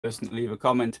person to leave a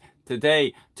comment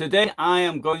today. Today I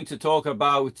am going to talk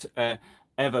about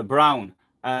Eva Braun.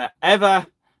 Eva,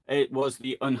 it was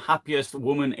the unhappiest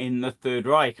woman in the Third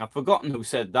Reich. I've forgotten who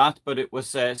said that, but it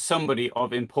was somebody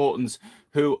of importance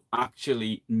who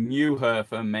actually knew her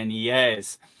for many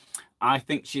years. I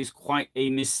think she's quite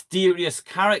a mysterious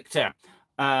character.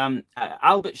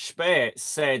 Albert Speer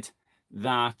said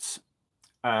that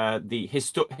the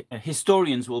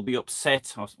historians will be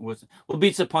upset, or will be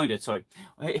disappointed. Sorry,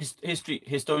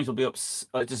 historians will be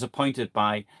disappointed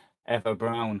by Eva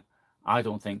Braun. I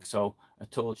don't think so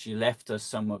at all. She left us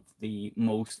some of the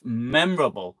most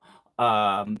memorable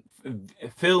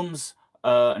films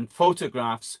and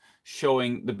photographs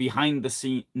showing the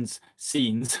behind-the-scenes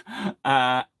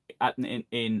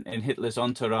in Hitler's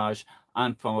entourage,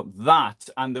 and for that,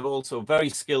 and they're also very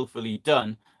skillfully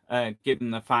done.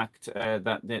 Given the fact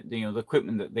that the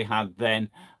equipment that they had then,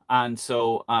 and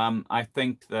so I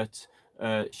think that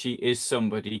she is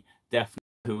somebody definitely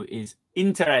who is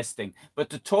interesting. But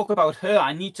to talk about her,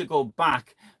 I need to go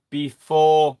back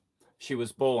before she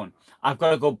was born. I've got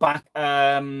to go back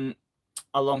a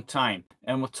long time,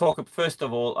 and we'll talk first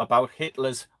of all about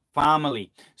Hitler's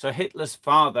family. So Hitler's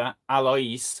father,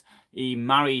 Alois, he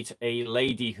married a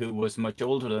lady who was much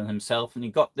older than himself, and he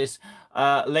got this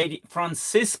lady,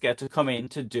 Franziska, to come in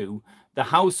to do the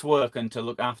housework and to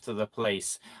look after the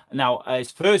place. Now,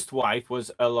 his first wife was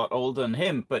a lot older than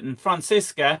him, but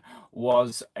Franziska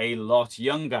was a lot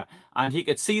younger, and he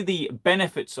could see the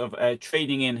benefits of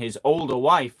trading in his older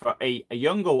wife for a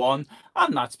younger one,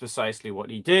 and that's precisely what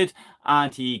he did.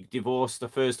 And he divorced the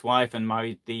first wife and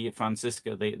married the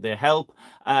Franziska, the help,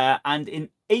 and in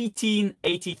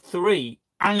 1883,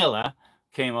 Angela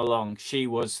came along. She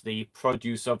was the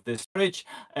produce of this marriage,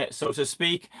 so to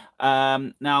speak.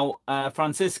 Now,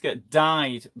 Franziska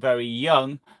died very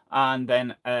young, and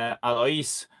then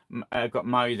Alois got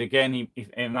married again. He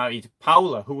married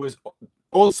Paula, who was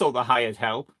also the hired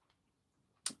help.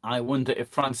 I wonder if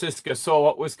Franziska saw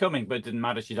what was coming, but it didn't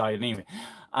matter. She died anyway.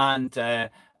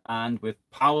 And with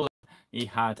Paula, he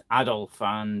had Adolf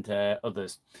and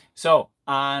others. So,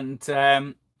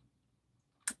 and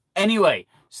anyway,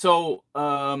 so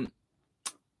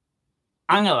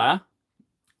Angela,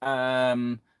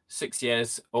 6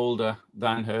 years older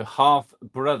than her half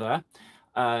brother,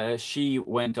 she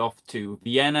went off to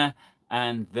Vienna,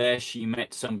 and there she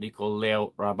met somebody called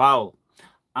Leo Rabaul,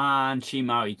 and she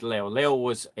married Leo. Leo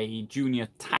was a junior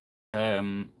tax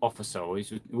officer.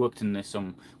 He worked in this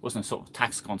wasn't a sort of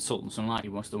tax consultant, something like he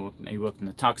worked in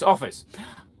the tax office,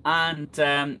 and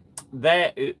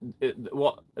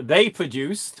what they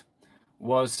produced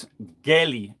was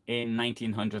Geli in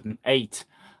 1908.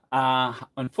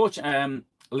 Unfortunately,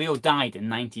 Leo died in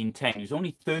 1910. He was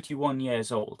only 31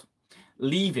 years old,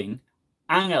 leaving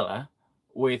Angela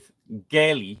with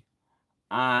Geli,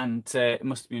 and it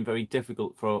must have been very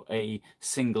difficult for a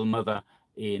single mother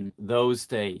in those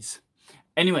days.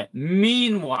 Anyway,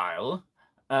 meanwhile,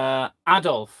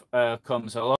 Adolf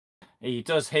comes along. He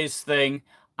does his thing,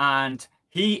 and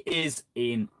he is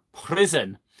in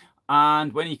prison.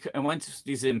 And when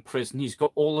he's in prison, he's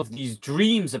got all of these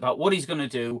dreams about what he's going to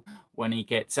do when he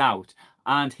gets out.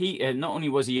 And he not only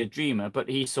was he a dreamer, but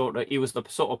he was the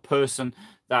sort of person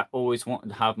that always wanted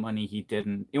to have money he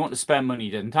didn't. He wanted to spend money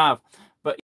he didn't have.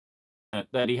 But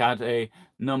that he had a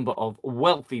number of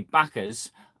wealthy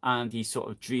backers, and he sort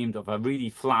of dreamed of a really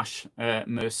flash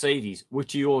Mercedes,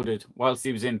 which he ordered whilst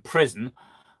he was in prison.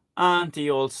 And he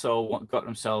also got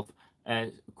himself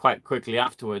quite quickly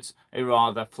afterwards a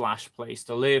rather flash place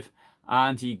to live,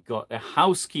 and he got a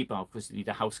housekeeper, obviously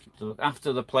the housekeeper, to look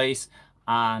after the place.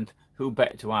 And who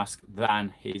better to ask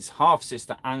than his half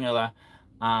sister Angela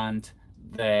and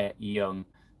their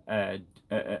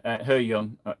her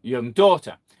young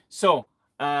daughter. So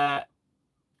they're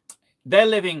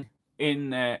living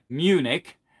in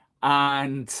Munich,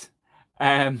 and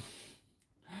they're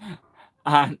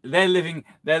living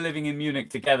in Munich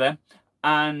together.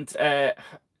 And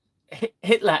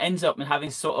Hitler ends up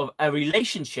having sort of a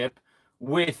relationship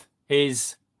with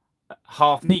his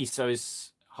half niece, so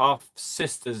his half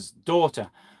sister's daughter,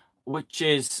 which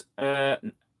is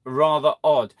rather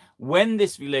odd. When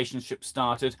this relationship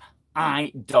started,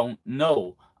 I don't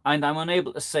know, and I'm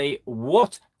unable to say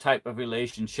what type of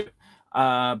relationship.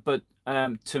 But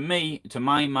to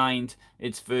my mind,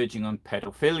 it's verging on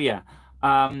pedophilia.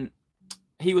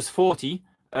 He was 40.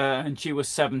 And she was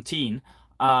 17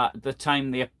 the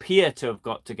time they appear to have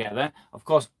got together. Of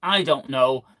course, I don't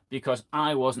know, because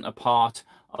I wasn't a part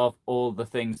of all the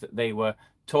things that they were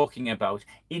talking about.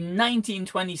 In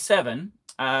 1927,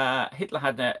 Hitler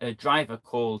had a driver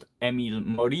called Emil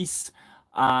Maurice,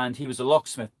 and he was a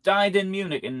locksmith. Died in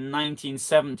Munich in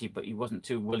 1970, but he wasn't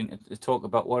too willing to talk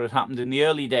about what had happened in the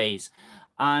early days.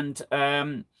 And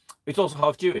he's also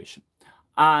half Jewish.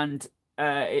 And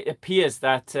it appears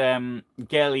that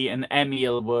Gelly and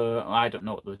Emil were, I don't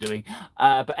know what they were doing.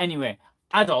 But anyway,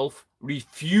 Adolf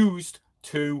refused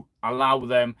to allow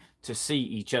them to see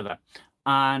each other.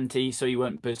 And so he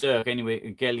went berserk.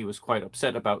 Anyway, Gelly was quite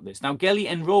upset about this. Now, Gelly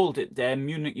enrolled at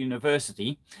Munich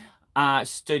University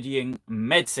studying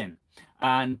medicine,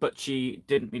 but she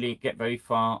didn't really get very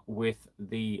far with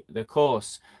the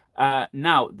course.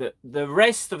 Now, the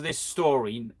rest of this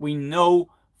story, we know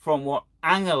from what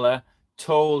Angela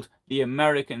told the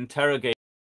American interrogator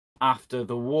after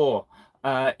the war.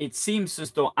 It seems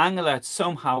as though Angela had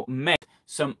somehow met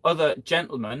some other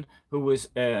gentleman who was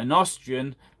an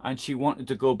Austrian, and she wanted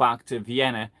to go back to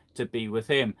Vienna to be with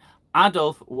him.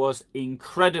 Adolf was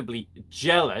incredibly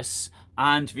jealous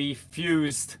and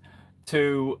refused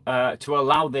to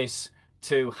allow this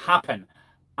to happen.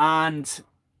 And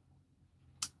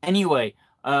anyway,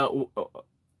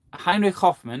 Heinrich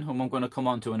Hoffmann, whom I'm going to come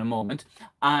on to in a moment,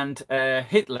 and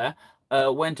Hitler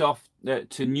went off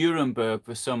to Nuremberg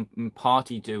for some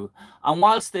party do. And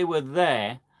whilst they were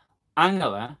there,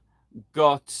 Angela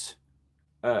got,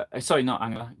 sorry, not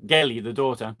Angela, Gelly, the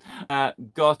daughter,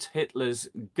 got Hitler's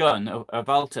gun, a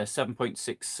Walter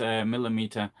 7.6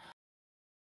 millimeter,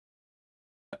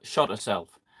 shot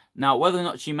herself. Now, whether or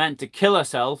not she meant to kill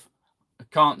herself, I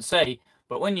can't say.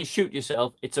 But when you shoot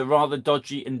yourself, it's a rather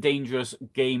dodgy and dangerous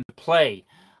game to play.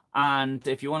 And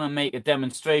if you want to make a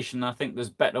demonstration, I think there's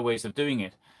better ways of doing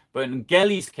it. But in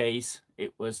Gelly's case,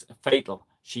 it was fatal.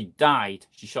 She died.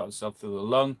 She shot herself through the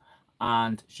lung,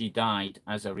 and she died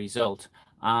as a result.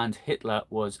 And Hitler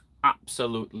was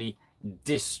absolutely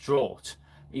distraught.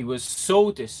 He was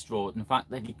so distraught, in fact,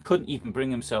 that he couldn't even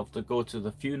bring himself to go to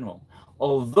the funeral.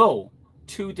 Although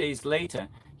 2 days later,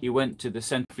 he went to the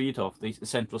Friedhof, the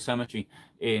central cemetery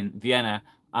in Vienna,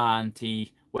 and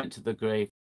he went to the grave,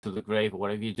 or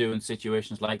whatever you do in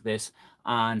situations like this.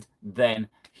 And then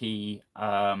he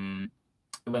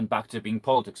went back to being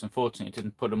politics. Unfortunately, it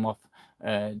didn't put him off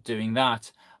doing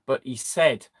that. But he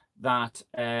said that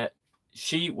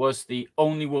she was the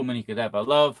only woman he could ever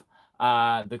love,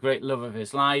 the great love of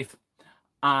his life.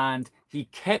 And he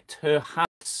kept her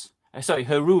house,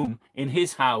 her room in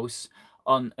his house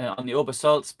on the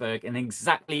Obersalzberg in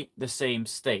exactly the same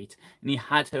state. And he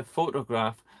had her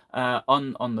photograph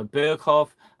on the Berghof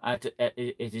at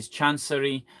his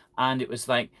chancery, and it was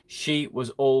like she was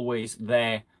always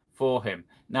there for him.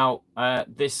 Now,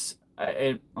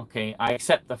 okay, I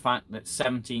accept the fact that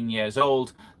 17 years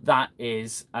old, that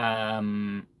is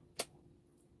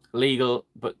legal,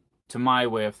 but to my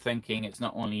way of thinking, it's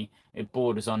not only, it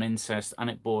borders on incest, and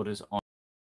it borders on,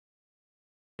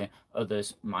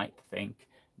 others might think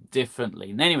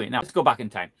differently. And anyway, now let's go back in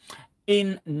time.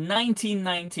 In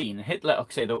 1919, Hitler,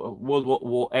 okay, the World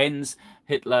War ends.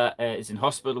 Hitler is in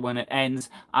hospital when it ends.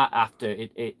 After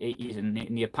he's in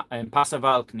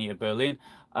Passewalk near Berlin,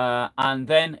 and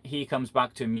then he comes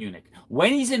back to Munich.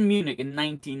 When he's in Munich in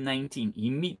 1919, he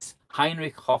meets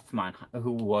Heinrich Hoffmann,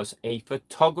 who was a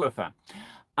photographer,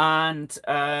 and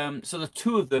so the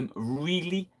two of them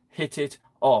really hit it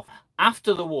off.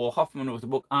 After the war, Hoffmann wrote the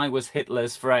book "I Was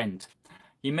Hitler's Friend."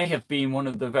 He may have been one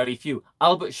of the very few.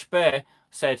 Albert Speer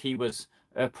said he was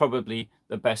probably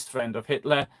the best friend of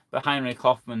Hitler, but Heinrich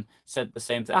Hoffmann said the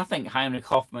same thing. I think Heinrich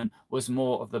Hoffmann was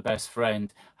more of the best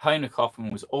friend. Heinrich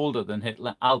Hoffmann was older than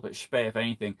Hitler. Albert Speer, if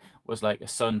anything, was like a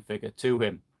son figure to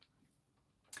him.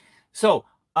 So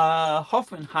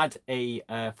Hoffmann had a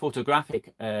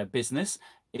photographic business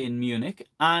in Munich,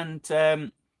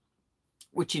 and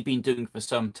which he'd been doing for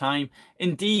some time.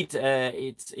 Indeed,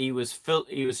 he was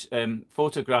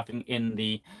photographing in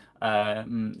the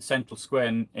central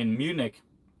square in Munich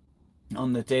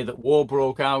on the day that war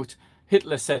broke out.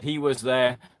 Hitler said he was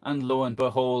there, and lo and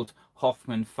behold,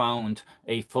 Hoffmann found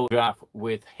a photograph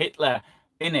with Hitler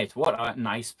in it. What a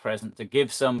nice present to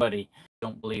give somebody. I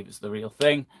don't believe it's the real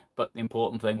thing, but the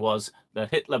important thing was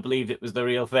that Hitler believed it was the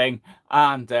real thing,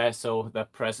 and so the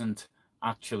present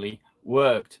actually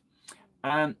worked.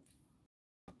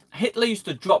 Hitler used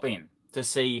to drop in to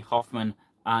see Hoffmann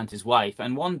and his wife,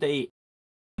 and one day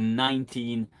in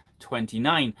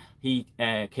 1929 he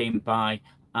came by,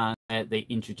 and they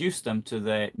introduced them to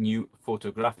their new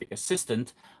photographic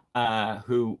assistant,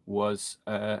 who was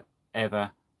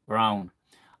Eva Braun.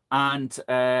 And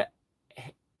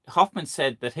Hoffmann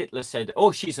said that Hitler said,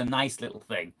 "Oh, she's a nice little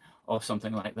thing," or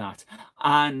something like that.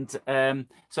 And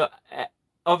so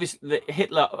obviously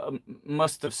Hitler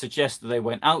must have suggested they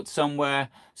went out somewhere.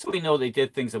 So we know they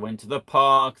did things. They went to the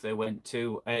park. They went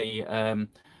to he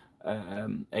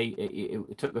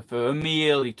took her for a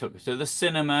meal. He took her to the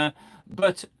cinema.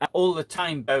 But all the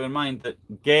time, bear in mind that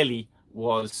Geli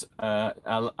was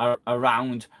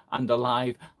around and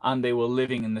alive, and they were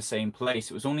living in the same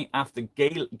place. It was only after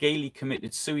Geli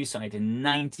committed suicide in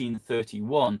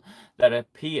 1931 that it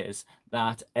appears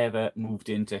that Eva moved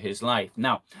into his life.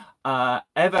 Now,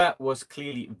 Eva was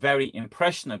clearly very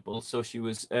impressionable, so she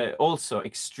was also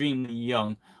extremely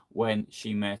young when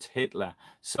she met Hitler.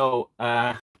 So,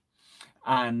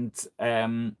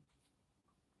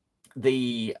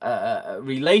 the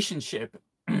relationship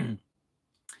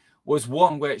was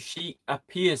one where she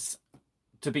appears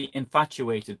to be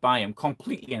infatuated by him,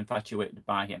 completely infatuated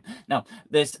by him. Now,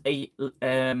 there's a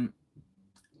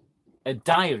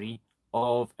diary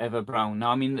of Eva Braun.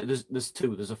 Now, I mean, there's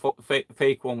two. There's a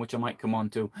fake one, which I might come on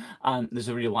to, and there's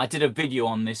a real one. I did a video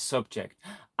on this subject,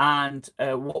 and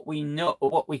what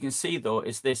we can see though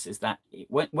is this: is that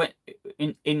when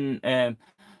in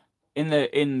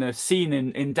the scene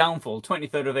in Downfall,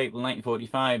 23rd of April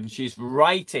 1945, and she's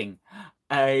writing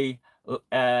a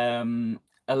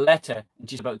letter, and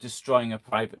she's about destroying a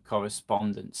private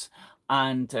correspondence,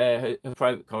 and her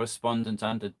private correspondence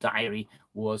and a diary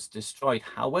was destroyed.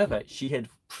 However, she had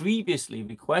previously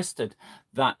requested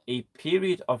that a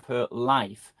period of her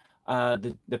life,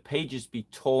 the pages be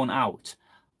torn out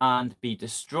and be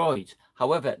destroyed.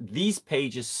 However, these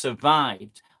pages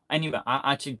survived. Anyway,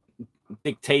 I actually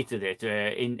dictated it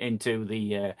into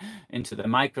the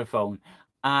microphone,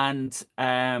 and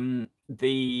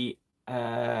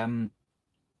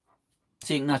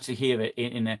so you can actually hear it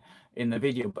in the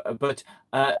video. But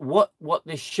what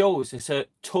this shows is her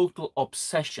total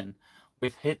obsession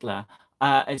with Hitler.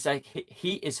 It's like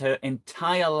he is her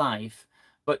entire life,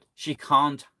 but she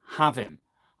can't have him,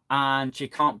 and she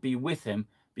can't be with him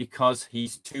because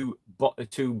he's too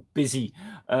busy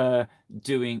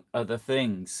doing other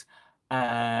things.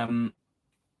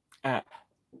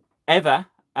 Eva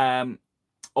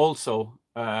also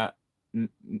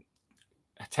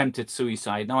attempted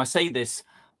suicide. Now, I say this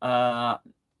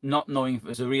not knowing if it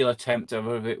was a real attempt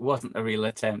or if it wasn't a real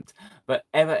attempt, but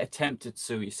Eva attempted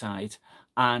suicide,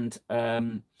 and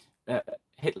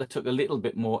Hitler took a little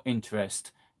bit more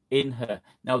interest in her.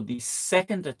 Now, the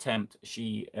second attempt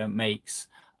she makes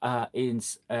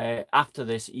is after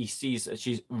this, he sees that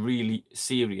she's really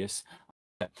serious.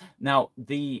 Now,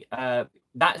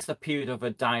 that's the period of a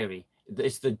diary.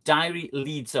 It's the diary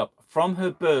leads up from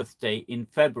her birthday in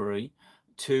February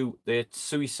to the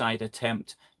suicide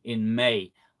attempt in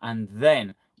May, and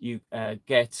then you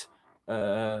get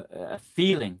a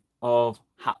feeling of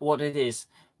what it is.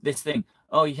 This thing.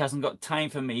 Oh, he hasn't got time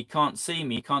for me. He can't see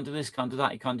me. He can't do this. Can't do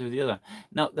that. He can't do the other.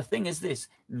 Now, the thing is this: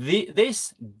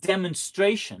 this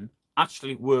demonstration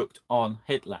actually worked on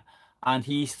Hitler. And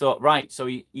he thought, right, so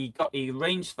he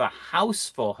arranged for a house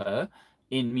for her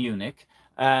in Munich,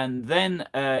 and then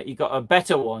he got a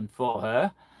better one for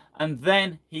her, and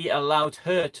then he allowed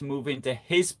her to move into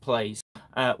his place,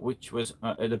 which was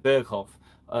at the Berghof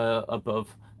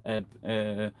above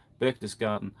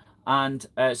Berchtesgaden. And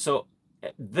so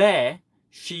there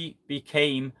she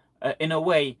became, in a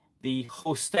way, the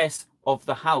hostess of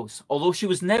the house, although she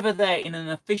was never there in an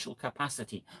official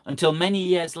capacity until many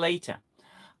years later.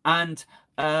 And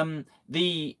but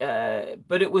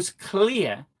it was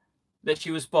clear that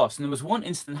she was boss. And there was one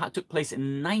incident that took place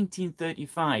in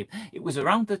 1935. It was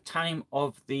around the time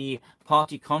of the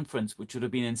party conference, which would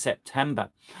have been in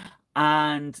September.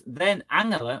 And then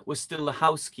Angela was still the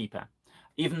housekeeper,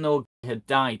 even though he had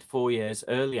died 4 years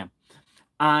earlier.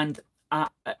 And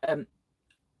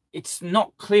it's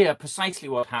not clear precisely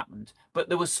what happened, but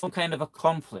there was some kind of a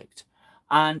conflict.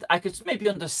 And I could maybe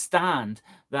understand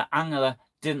that Angela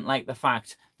didn't like the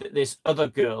fact that this other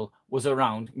girl was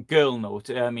around. Girl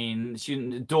note, I mean, she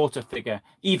a daughter figure,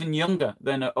 even younger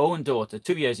than her own daughter,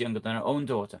 2 years younger than her own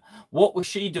daughter. What was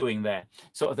she doing there,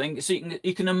 sort of thing? So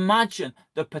you can imagine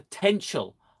the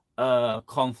potential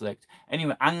conflict.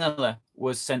 Anyway, Angela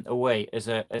was sent away as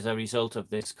a result of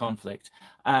this conflict.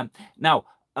 Now,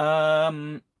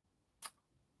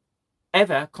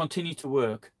 Eva continued to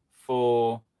work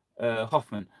for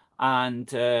Hoffman. And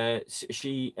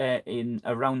she, in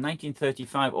around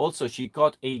 1935, also she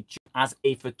got as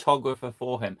a photographer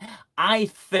for him. I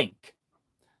think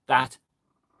that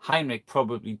Heinrich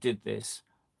probably did this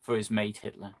for his mate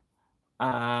Hitler.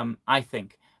 I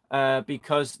think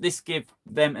because this gave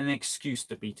them an excuse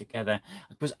to be together.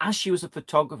 Because as she was a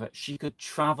photographer, she could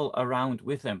travel around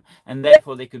with him, and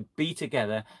therefore they could be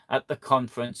together at the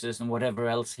conferences and whatever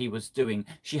else he was doing.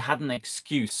 She had an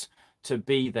excuse to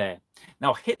be there.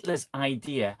 Now, Hitler's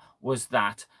idea was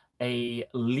that a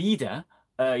leader,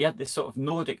 he had this sort of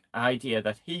Nordic idea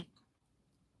that he,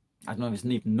 I don't know if it's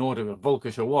even Nordic or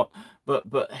Volkish or what,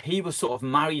 but he was sort of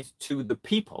married to the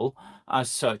people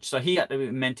as such. So he had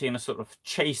to maintain a sort of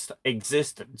chaste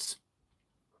existence,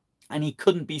 and he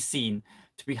couldn't be seen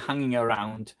to be hanging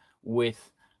around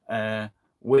with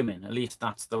women. At least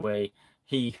that's the way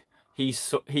he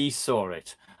saw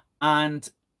it. And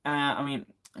I mean,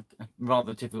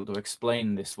 rather difficult to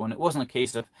explain this one. It wasn't a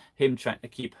case of him trying to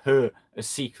keep her a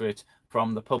secret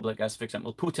from the public, as for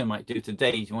example Putin might do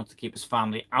today. He wants to keep his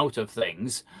family out of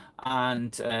things,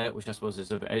 and which I suppose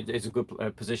is a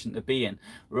good position to be in,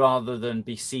 rather than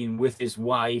be seen with his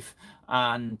wife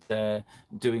and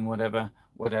doing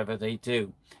whatever they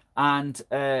do. And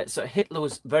so Hitler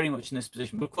was very much in this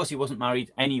position, but of course he wasn't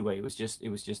married anyway. She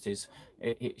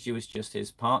was just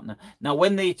his partner. Now,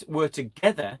 when they were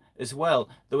together as well,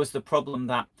 there was the problem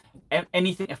that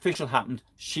anything official happened,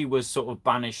 she was sort of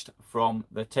banished from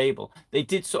the table. They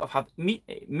did sort of have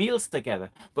meals together,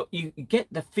 but you get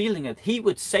the feeling that he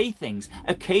would say things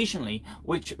occasionally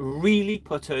which really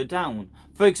put her down.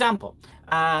 For example,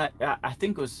 I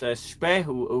think it was Speer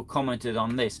who commented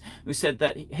on this, who said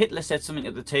that Hitler said something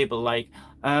at the table like,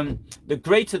 the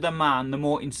greater the man, the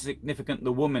more insignificant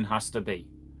the woman has to be.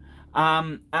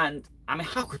 And I mean,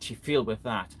 how could she feel with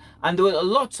that? And there were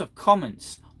lots of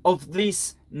comments of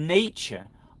this nature,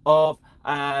 of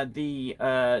the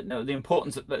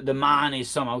importance that the man is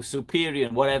somehow superior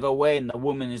in whatever way, and the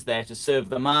woman is there to serve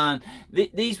the man.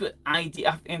 These were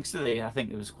ideas. I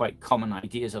think it was quite common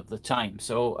ideas of the time.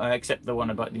 So except the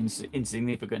one about the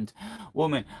insignificant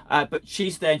woman, but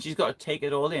she's there and she's got to take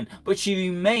it all in. But she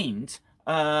remained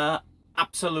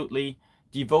absolutely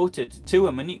devoted to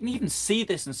him, and you can even see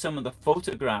this in some of the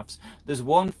photographs. There's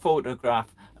one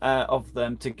photograph of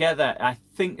them together, I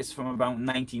think it's from around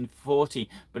 1940,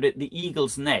 but at the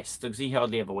Eagle's Nest, because he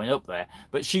hardly ever went up there,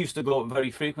 but she used to go up very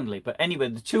frequently. But anyway,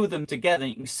 the two of them together,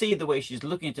 you can see the way she's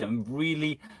looking at him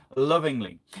really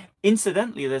lovingly.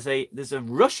 Incidentally, there's a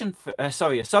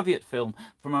Soviet film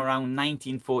from around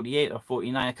 1948 or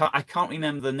 49. I can't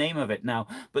remember the name of it now,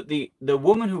 but the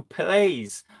woman who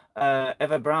plays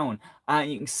Eva Braun,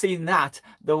 you can see that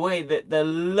the way that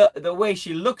the way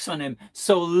she looks on him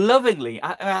so lovingly.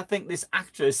 I think this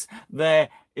actress there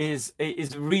is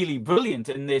really brilliant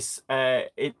in this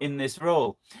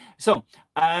role. So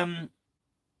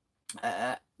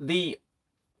the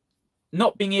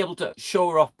not being able to show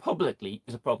her off publicly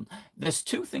is a problem. There's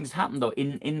two things happened though.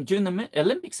 During the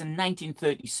Olympics in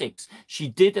 1936, she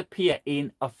did appear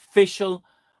in official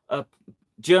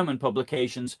German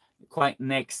publications quite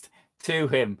next to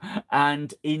him,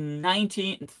 and in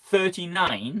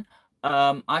 1939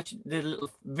 I actually did a little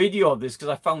video of this because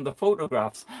I found the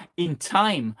photographs in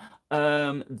Time.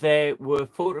 There were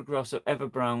photographs of Eva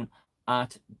Braun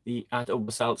at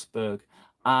Obersalzberg,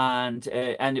 and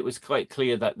it was quite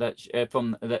clear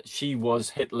that she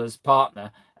was Hitler's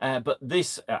partner. But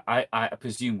this, I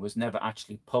presume, was never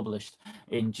actually published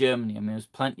in Germany. I mean, there's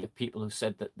plenty of people who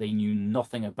said that they knew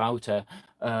nothing about her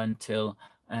until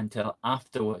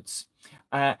afterwards.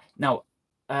 Now,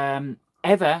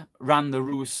 Eva ran the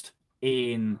roost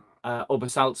in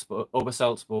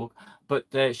Obersalzberg, but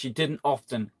she didn't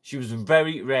often. She was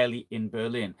very rarely in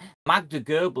Berlin. Magda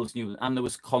Goebbels knew, and there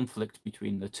was conflict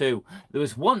between the two. There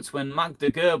was once when Magda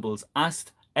Goebbels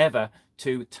asked Eva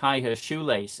to tie her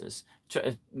shoelaces.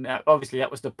 Obviously,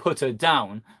 that was to put her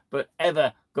down, but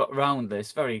Eva got around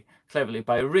this very cleverly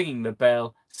by ringing the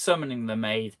bell, summoning the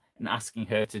maid, and asking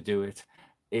her to do it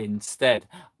instead.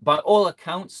 By all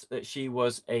accounts, that she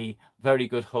was a very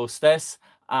good hostess,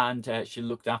 and she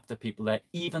looked after people there,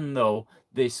 even though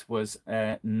this was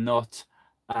not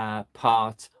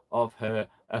part of her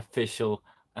official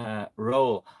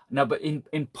role. Now, but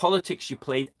in politics, she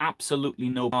played absolutely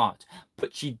no part,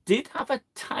 but she did have a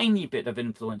tiny bit of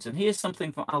influence. And here's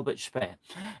something from Albert Speer.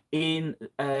 In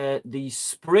the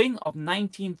spring of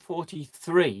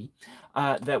 1943,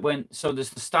 there's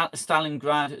the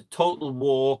Stalingrad total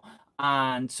war,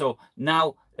 and so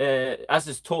now as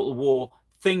there's total war,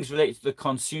 things related to the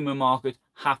consumer market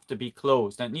have to be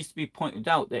closed. And it needs to be pointed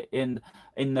out that in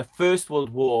the First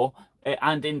World War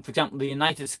and in, for example, the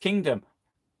United Kingdom,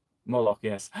 Moloch,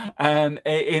 yes. In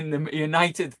the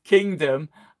United Kingdom,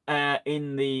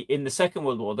 in the Second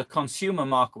World War, the consumer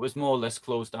market was more or less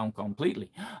closed down completely,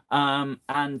 but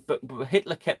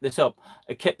Hitler kept this up,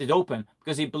 kept it open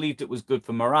because he believed it was good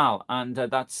for morale, and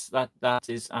that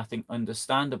is, I think,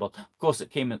 understandable. Of course,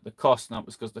 it came at the cost, and that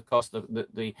was because the cost of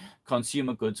the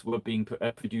consumer goods were being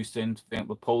produced in, for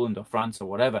example, Poland or France or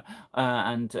whatever,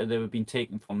 and they were being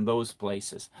taken from those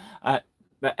places.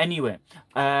 But anyway,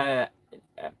 there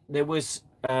was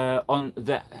on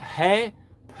the hair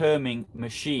perming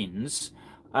machines,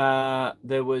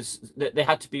 they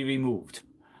had to be removed,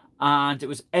 and it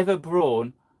was Eva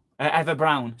Braun.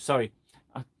 Sorry,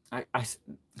 I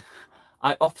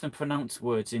often pronounce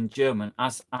words in German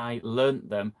as I learnt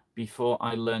them before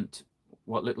I learnt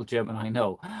what little German I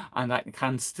know, and I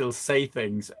can still say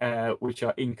things which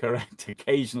are incorrect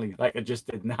occasionally, like I just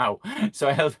did now. So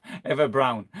I have Eva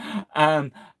Braun.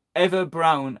 Eva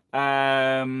Braun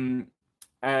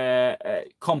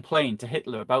complained to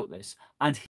Hitler about this,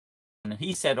 and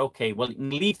he said, okay, well, you can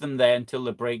leave them there until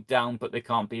they break down, but they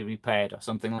can't be repaired, or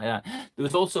something like that. There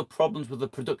was also problems with the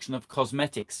production of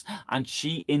cosmetics, and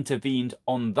she intervened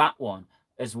on that one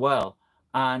as well.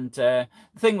 And the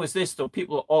thing was this, though,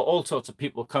 people, all sorts of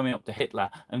people coming up to Hitler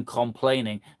and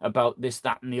complaining about this,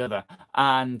 that, and the other.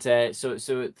 And so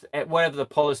whatever the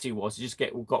policy was, it just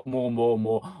got more and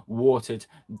more watered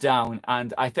down.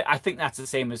 And I think that's the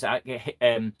same as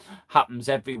happens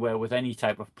everywhere with any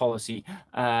type of policy,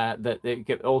 that they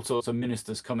get all sorts of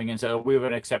ministers coming in and say, oh, we're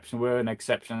an exception,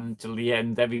 until the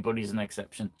end, everybody's an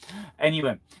exception.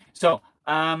 Anyway, so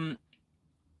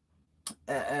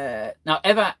now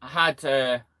Eva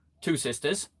had two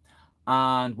sisters,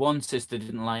 and one sister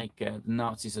didn't like the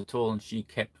Nazis at all, and she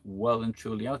kept well and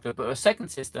truly out of it. But her second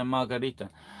sister, Margarita,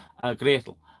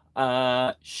 Gretel,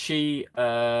 she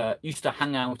used to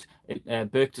hang out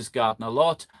at Berchtesgaden a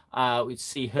lot. We'd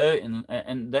see her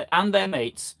and their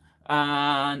mates,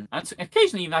 and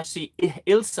occasionally you actually see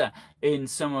Ilse in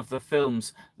some of the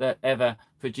films that Eva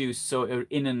produced, so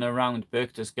in and around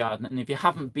Berchtesgaden. And if you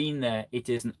haven't been there, it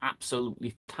is an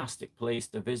absolutely fantastic place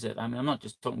to visit. I mean, I'm not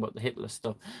just talking about the Hitler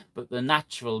stuff, but the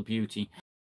natural beauty.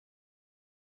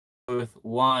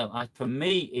 Worthwhile. For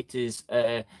me, it is,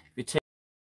 if you take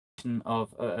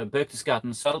of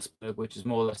Berchtesgaden, Salzburg, which is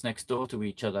more or less next door to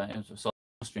each other,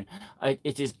 Austrian,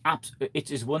 it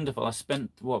is wonderful. I spent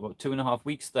about 2.5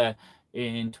 weeks there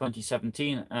in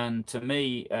 2017, and to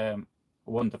me,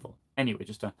 wonderful. Anyway,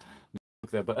 just a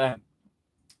there, but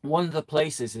one of the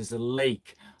places is a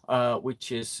lake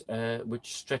which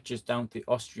stretches down to the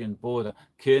Austrian border,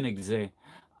 Königssee,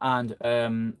 and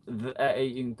you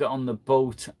can get on the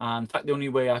boat. And in fact, the only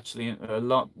way actually a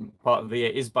lot part of the year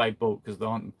is by boat, because there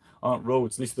aren't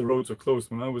roads. At least the roads were closed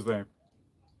when I was there.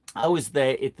 I was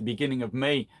there at the beginning of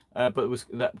May, but it was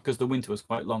because the winter was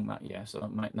quite long that year, so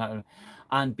it might not.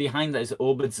 And behind that is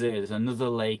Oberdsee, there's another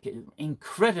lake,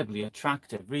 incredibly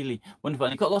attractive, really wonderful.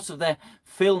 And you've got lots of their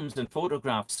films and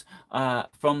photographs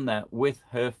from there with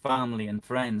her family and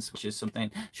friends, which is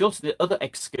something. She also did other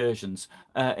excursions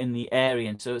in the area,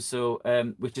 and so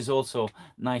which is also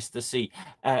nice to see.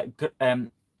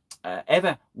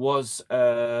 Eva was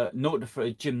noted for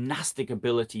her gymnastic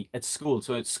ability at school.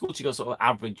 So at school she got sort of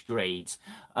average grades,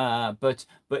 but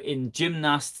in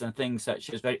gymnasts and things that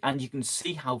she was very, and you can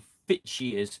see how fit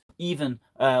she is even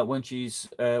when she's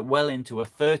well into her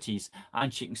 30s,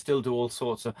 and she can still do all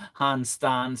sorts of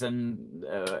handstands and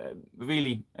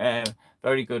really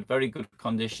very good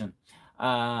condition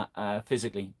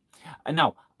physically. And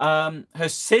now her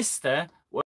sister,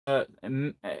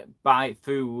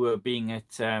 through being at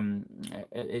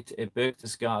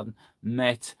Berchtesgaden,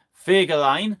 met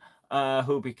Fegelein,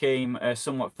 who became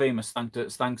somewhat famous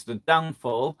thanks to the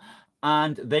downfall,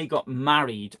 and they got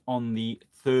married on the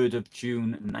 3rd of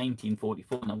June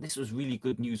 1944. Now this was really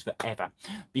good news for Eva,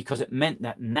 because it meant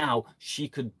that now she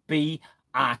could be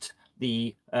at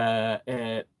the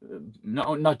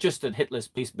not just at Hitler's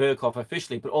place Berghof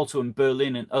officially, but also in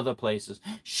Berlin and other places.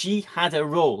 She had a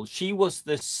role. She was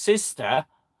the sister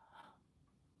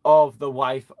of the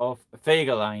wife of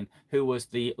Fegelein, who was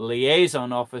the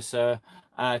liaison officer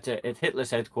at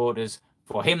Hitler's headquarters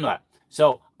for Himmler.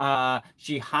 So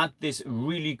she had this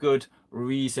really good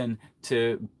reason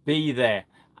to be there,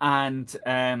 and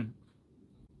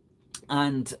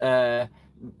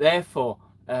therefore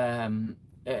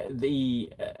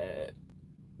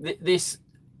this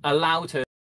allowed her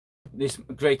this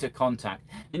greater contact.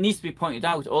 It needs to be pointed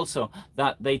out also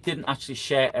that they didn't actually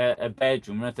share a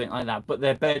bedroom or anything like that, but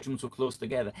their bedrooms were close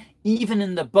together, even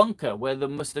in the bunker, where there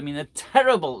must have been a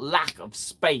terrible lack of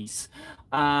space.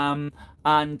 Actually,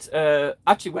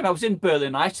 when I was in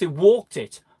Berlin, I actually walked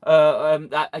it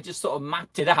I just sort of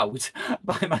mapped it out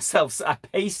by myself. So I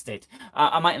paced it.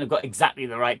 I mightn't have got exactly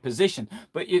the right position,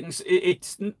 but you can.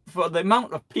 It's for the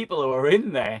amount of people who are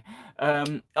in there.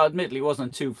 Admittedly, it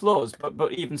wasn't 2 floors,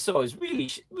 but even so, it's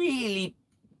really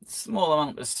small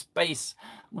amount of space.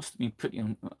 Must have been pretty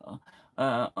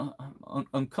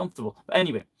uncomfortable. But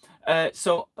anyway, but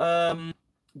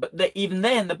even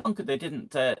there in the bunker, they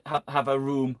didn't have a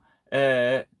room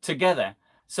together.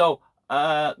 So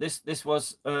this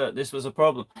was a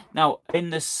problem. Now, in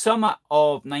the summer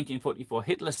of 1944,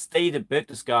 Hitler stayed at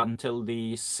Berchtesgaden until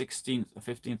the 16th,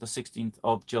 15th, or 16th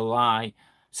of July.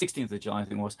 16th of July, I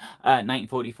think it was,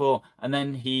 1944, and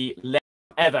then he left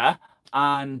forever.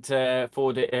 And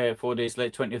 4 days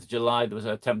later, 20th of July, there was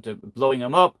an attempt of blowing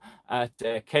him up at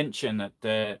Kentchen at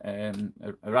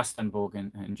Rastenburg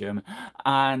in German.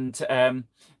 And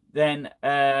then,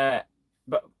 but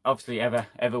obviously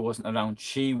Eva wasn't around.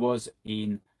 She was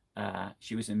in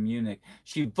Munich.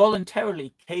 She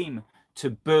voluntarily came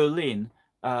to Berlin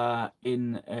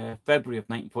in February of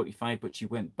 1945, but she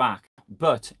went back.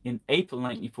 But in April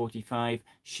 1945,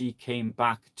 she came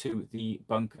back to the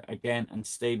bunker again and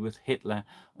stayed with Hitler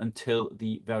until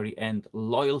the very end.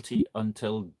 Loyalty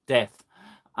until death.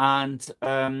 And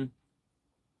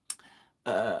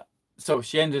so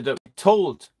she ended up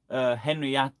told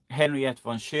Henriette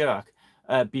von Schirach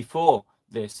before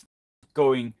this,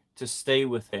 going to stay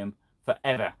with him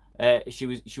forever.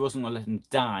 She wasn't going to let him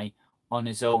die on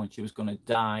his own. She was going to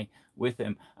die with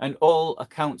him, and all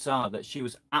accounts are that she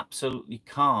was absolutely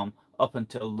calm up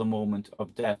until the moment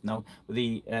of death. Now,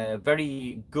 the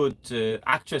very good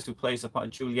actress who plays a part,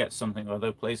 Juliet something or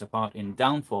other, plays a part in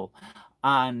Downfall,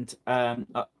 and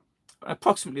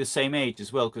approximately the same age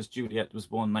as well, because Juliet was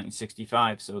born in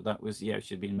 1965, so that was, yeah,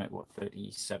 she'd been what,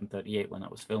 37, 38 when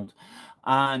that was filmed.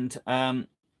 And I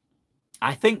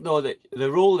think though that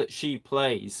the role that she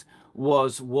plays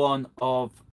was one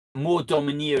of more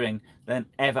domineering than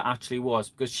Eva actually was,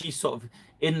 because she's sort of,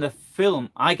 in the film,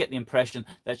 I get the impression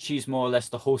that she's more or less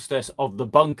the hostess of the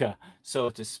bunker, so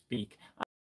to speak.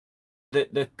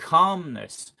 The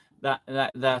calmness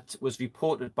that was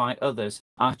reported by others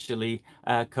actually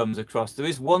comes across. There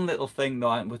is one little thing though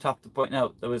I would have to point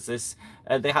out. There was this,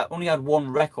 they only had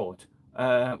one record,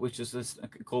 which was this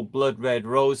called Blood Red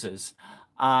Roses,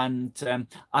 and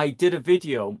I did a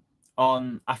video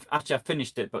on, actually I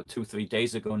finished it about 2-3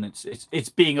 days ago, and it's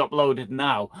being uploaded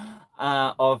now,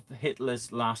 of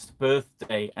Hitler's last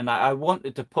birthday, and I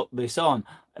wanted to put this on,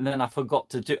 and then I forgot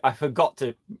to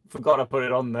put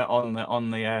it on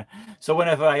the so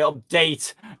whenever I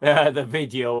update the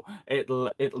video,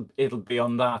 it'll be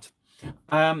on that.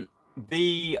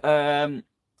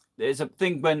 There's a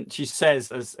thing when she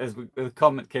says, as the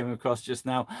comment came across just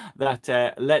now,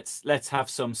 that let's have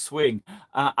some swing.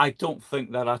 I don't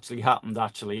think that actually happened.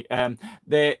 Actually,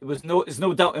 there's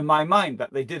no doubt in my mind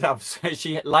that they did have.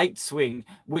 She liked swing,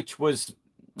 which was,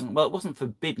 well, it wasn't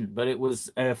forbidden, but it was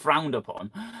frowned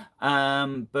upon.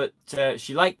 But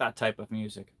she liked that type of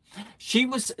music. She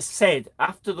was said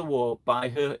after the war by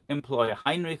her employer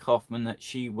Heinrich Hoffmann that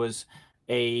she was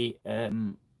a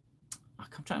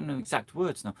I'm trying to know exact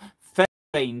words now.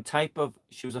 Feather-brained type of.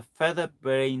 She was a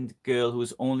feather-brained girl who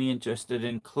was only interested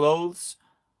in clothes,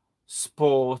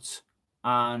 sport,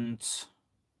 and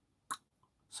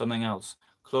something else.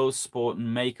 Clothes, sport,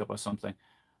 and makeup or something.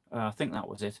 I think that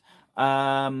was it.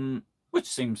 Which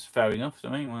seems fair enough to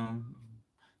me. Well,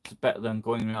 it's better than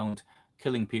going around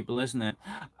killing people, isn't it?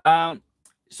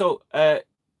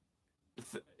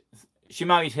 She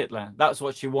married Hitler. That's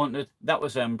what she wanted. That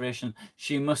was her ambition.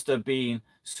 She must have been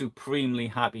supremely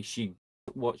happy. She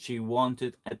got what she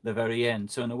wanted at the very end.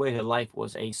 So in a way, her life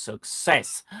was a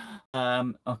success.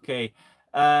 Okay.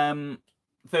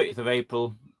 30th of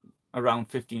April, around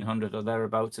 1500 or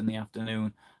thereabouts in the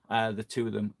afternoon, the two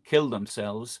of them killed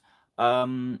themselves.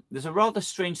 There's a rather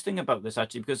strange thing about this,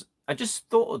 actually, because I just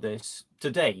thought of this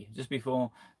today, just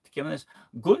before giving this.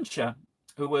 Gunscher,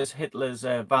 who was Hitler's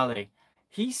valet,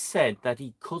 he said that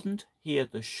he couldn't hear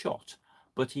the shot,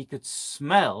 but he could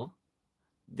smell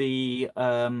the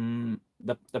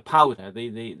powder.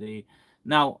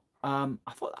 Now, I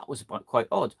thought that was quite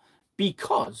odd,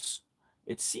 because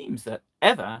it seems that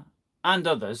Eva and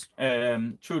others,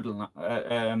 Trudel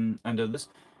and others,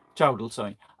 Chaudel,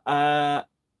 sorry,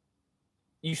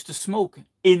 used to smoke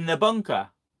in the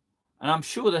bunker. And I'm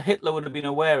sure that Hitler would have been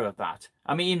aware of that.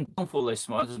 I mean, don't fall this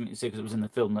smart. Doesn't mean to say because it was in the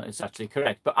film that it's actually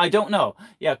correct. But I don't know.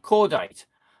 Yeah, cordite.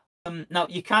 Now,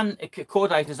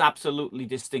 cordite is absolutely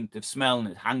distinctive smell, and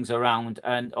it hangs around,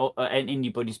 and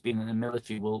anybody's been in the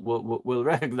military will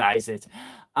recognize it.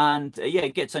 And yeah,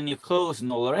 it gets on your clothes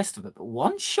and all the rest of it. But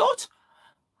one shot?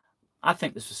 I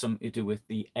think this was something to do with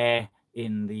the air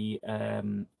in the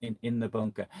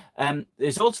bunker.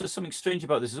 There's also something strange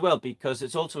about this as well, because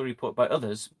it's also reported by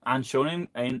others and shown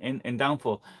in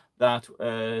Downfall that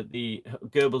the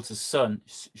Goebbels' son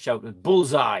shouted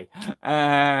 "bullseye"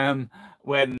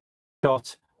 when the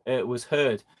shot was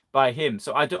heard by him.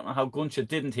 So I don't know how Gunscher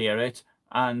didn't hear it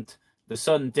and the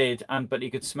son did, but he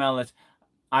could smell it.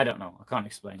 I don't know. I can't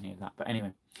explain any of that. But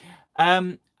anyway,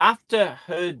 after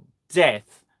her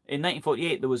death in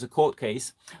 1948, there was a court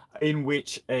case in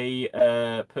which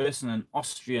a person, an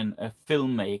Austrian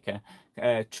filmmaker,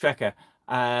 Trecker,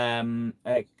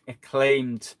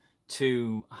 claimed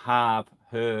to have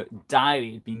her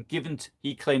diary been given to,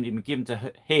 he claimed it had been given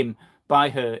to him by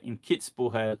her in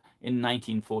Kitzbühel in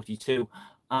 1942.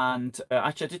 And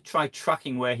actually, I did try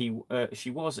tracking where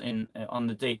she was on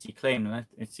the date he claimed, and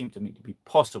it seemed to me to be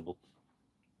possible.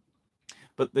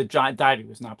 But the diary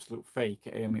was an absolute fake.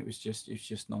 It was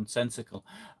just nonsensical,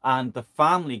 and the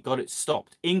family got it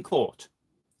stopped in court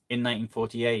in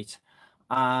 1948.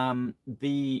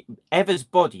 Eva's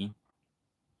body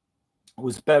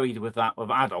was buried with that of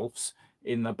Adolf's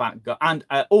in the back. And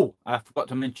oh, I forgot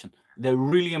to mention the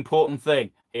really important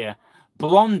thing here: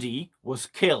 Blondie was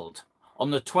killed on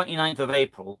the 29th of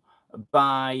April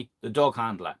by the dog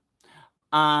handler.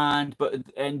 And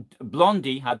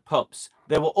Blondie had pups.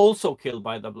 They were also killed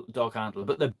by the dog handler.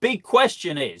 But the big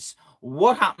question is,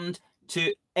 what happened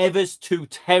to Eva's two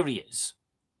terriers?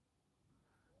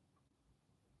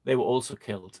 They were also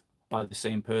killed by the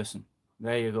same person.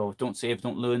 There you go. Don't save,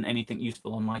 don't learn anything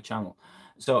useful on my channel.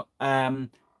 So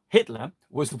Hitler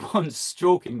was the one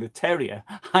stroking the terrier.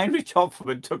 Heinrich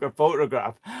Hoffmann took a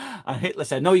photograph, and Hitler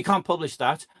said, "No, you can't publish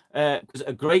that, because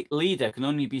a great leader can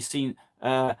only be seen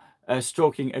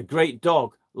stroking a great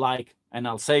dog like an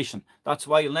Alsatian." That's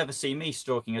why you'll never see me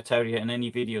stroking a terrier in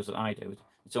any videos that I do.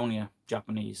 It's only a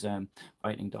Japanese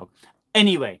fighting dog.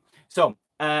 Anyway, so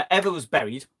Eva was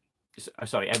buried.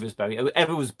 Sorry, Eva was buried.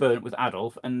 Eva was burnt with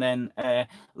Adolf, and then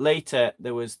later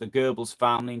there was the Goebbels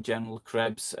family and General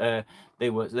Krebs. They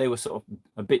were sort of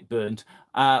a bit burnt.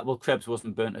 Well, Krebs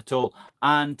wasn't burnt at all,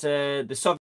 and the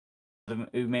Soviet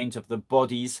remains of the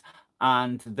bodies,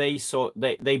 and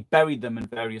they buried them in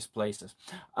various places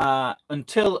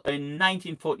until in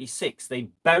 1946 they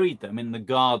buried them in the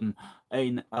garden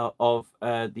of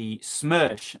the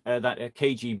Smersh, that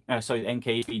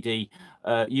NKVD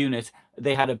unit.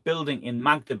 They had a building in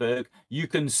Magdeburg. You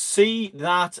can see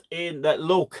that in that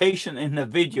location in the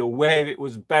video where it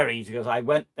was buried, because I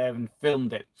went there and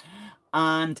filmed it.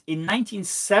 And in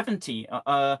 1970,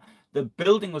 the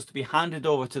building was to be handed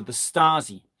over to the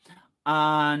Stasi,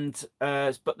 and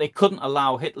but they couldn't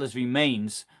allow Hitler's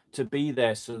remains to be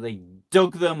there, so they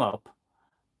dug them up,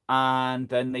 and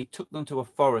then they took them to a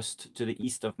forest to the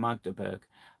east of Magdeburg,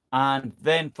 and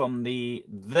then from they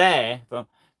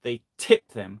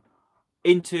tipped them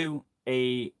into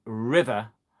a river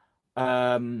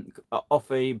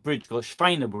off a bridge called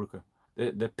Schweinebrücke,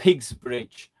 the Pig's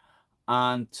Bridge,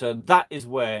 and so that is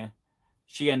where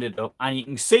she ended up. And you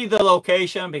can see the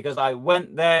location because I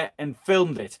went there and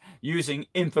filmed it using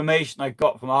information I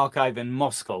got from archive in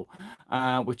Moscow,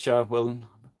 which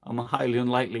I'm highly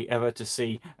unlikely ever to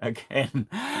see again.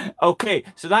 Okay,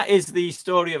 so that is the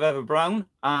story of Eva Braun.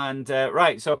 And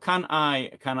right, so can I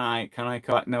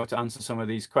correct now to answer some of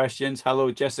these questions?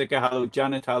 Hello, Jessica. Hello,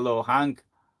 Janet. Hello, Hank.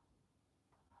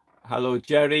 Hello,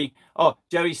 Jerry. Oh,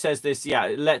 Jerry says this.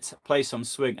 Yeah, let's play some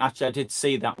swing. Actually, I did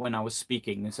see that when I was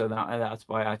speaking, so that's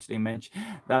why I actually mentioned.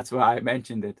 That's why I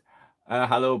mentioned it.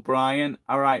 Hello, Brian.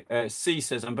 All right. C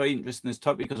says, I'm very interested in this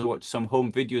topic because I watched some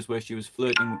home videos where she was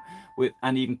flirting with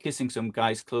and even kissing some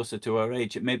guys closer to her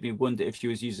age. It made me wonder if she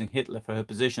was using Hitler for her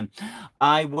position.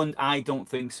 I don't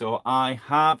think so. I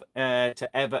have to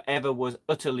Eva was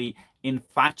utterly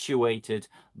infatuated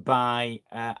by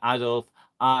Adolf.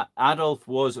 Adolf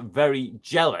was very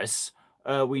jealous.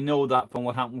 We know that from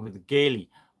what happened with Gailey.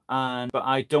 But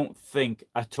I don't think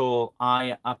at all.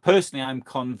 I personally, I'm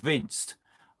convinced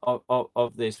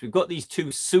of this. We've got these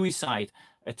two suicide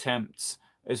attempts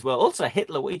as well. Also,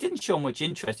 Hitler, he didn't show much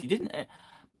interest. He didn't.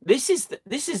 This is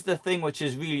the thing which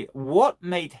is really what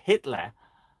made Hitler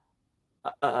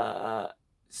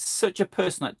such a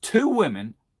person that two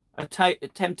women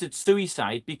attempted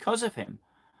suicide because of him.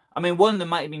 I mean, one of them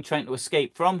might have been trying to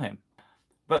escape from him,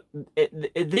 but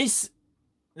this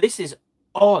is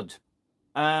odd,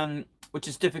 which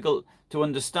is difficult to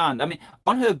understand. I mean,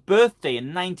 on her birthday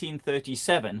in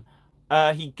 1937,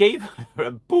 he gave her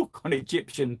a book on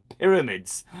Egyptian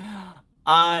pyramids,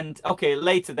 And okay,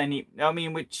 later then I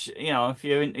mean, which, you know, if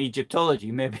you're into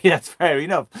Egyptology, maybe that's fair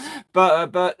enough.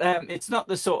 But it's not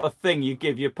the sort of thing you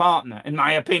give your partner, in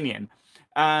my opinion.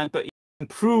 But he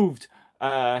improved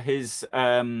his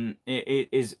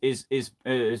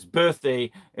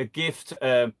birthday gift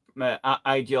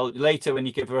ideal later when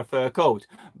he gave her a fur coat.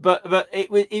 But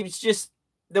it was just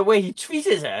the way he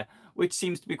treated her, which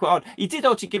seems to be quite odd. He did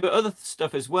actually give her other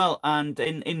stuff as well, and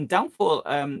in Downfall,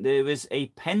 there was a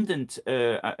pendant,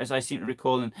 as I seem to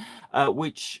recall,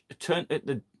 which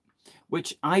turned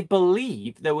which I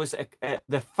believe there was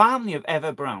the family of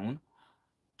Eva Braun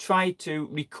tried to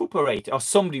recuperate, or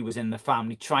somebody was in the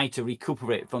family tried to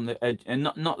recuperate from the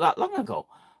not that long ago,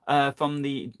 from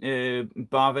the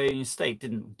Bavarian state.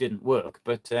 Didn't work,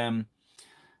 but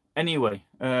anyway.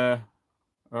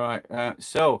 Right.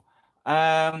 So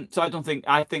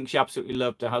I think she absolutely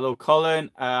loved her. Hello, Colin.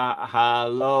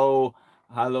 Hello,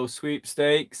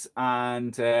 sweepstakes,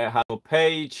 and hello,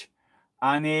 Paige,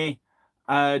 Annie.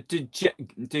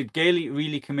 Did Gailey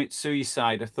really commit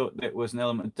suicide? I thought there was an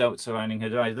element of doubt surrounding her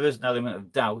demise. There is an element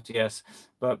of doubt, yes,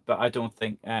 but I don't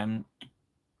think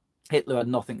Hitler had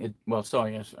nothing to, well,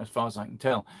 sorry, as far as I can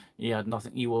tell, he had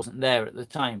nothing. He wasn't there at the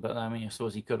time, but I mean, I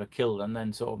suppose he could have killed and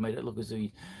then sort of made it look as though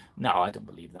he. No, I don't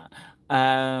believe that.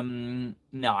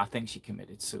 No, I think she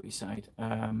committed suicide.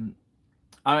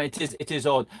 I mean, it is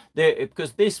odd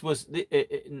because this was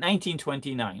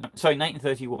 1929. Sorry,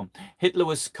 1931. Hitler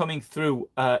was coming through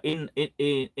in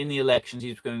the elections. He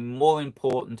was becoming more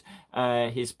important.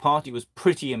 His party was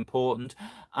pretty important,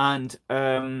 and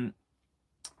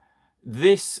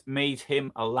this made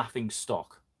him a laughing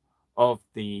stock of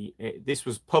the. This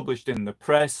was published in the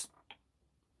press.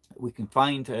 We can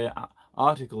find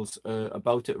articles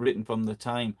about it written from the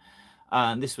time,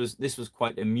 and this was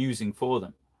quite amusing for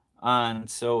them. And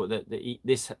so that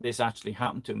this actually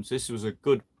happened to him. So this was a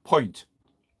good point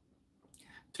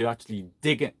to actually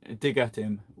dig at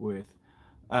him with.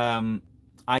 I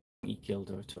think he killed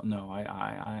her. No,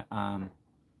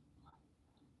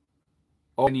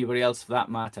 or anybody else for that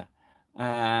matter.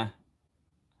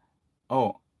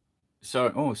 Oh,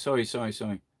 sorry. Oh, sorry.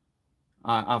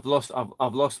 I've lost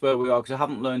where we are because I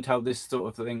haven't learned how this sort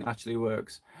of thing actually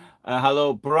works.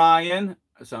 Hello, Brian.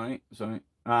 Sorry.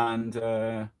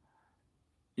 And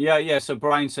yeah. So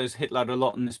Brian says Hitler had a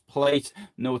lot on his plate.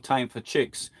 No time for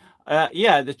chicks.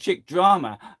 Yeah, the chick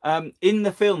drama. In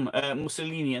the film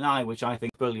Mussolini and I, which I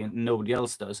think is brilliant and nobody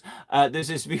else does, there's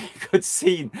this really good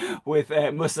scene with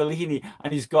Mussolini,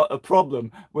 and he's got a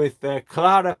problem with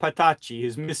Clara Patacci,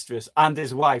 his mistress, and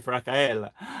his wife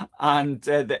Raffaella, and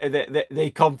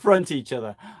they confront each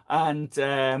other, and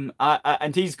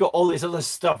he's got all this other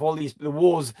stuff, all these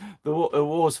the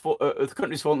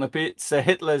country's falling to bits.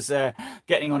 Hitler's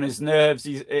getting on his nerves.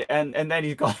 And then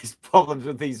he's got his problems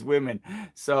with these women.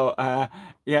 So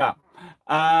yeah.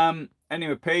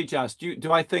 Anyway, Paige asked,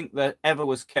 do I think that Eva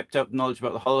was kept up knowledge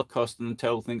about the Holocaust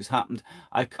until things happened?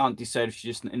 I can't decide if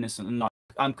she's just an innocent or not.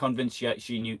 I'm convinced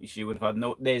she knew. She would have had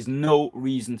there's no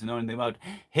reason to know anything about it.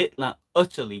 Hitler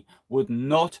utterly would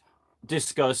not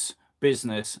discuss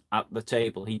business at the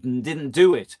table. He didn't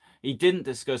do it. He didn't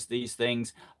discuss these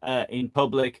things in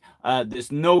public.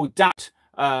 There's no doubt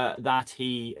that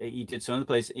he did some other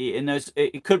place.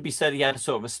 It could be said he had a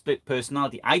sort of a split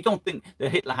personality. I don't think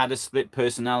that Hitler had a split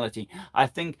personality. I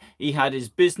think he had his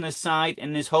business side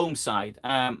and his home side.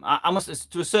 I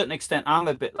must, to a certain extent, I'm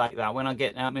a bit like that when I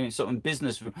get sort of in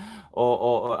business,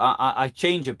 or I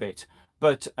change a bit.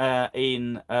 But now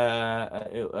in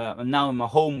my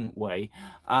home way,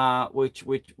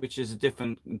 which is a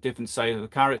different side of the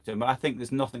character. But I think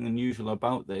there's nothing unusual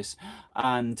about this,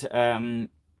 and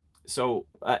so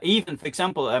even, for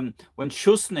example, when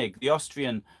Schuschnigg, the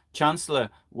Austrian chancellor,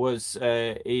 was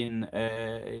in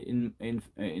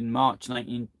March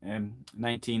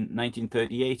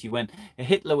 1938, when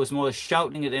Hitler was more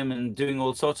shouting at him and doing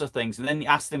all sorts of things, and then he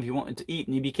asked him if he wanted to eat,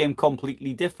 and he became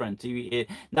completely different.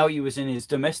 Now he was in his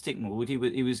domestic mood. He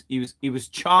was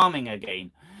charming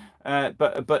again.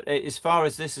 But as far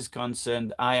as this is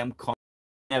concerned, I am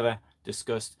never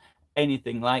discussed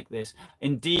anything like this.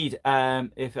 Indeed,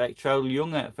 if Traudl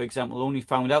Junge, for example, only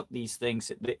found out these things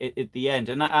at the end,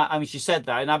 and I mean, she said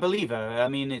that, and I believe her. I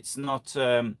mean, it's not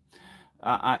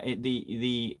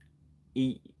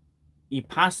he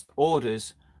passed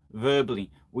orders verbally.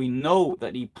 We know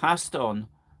that he passed on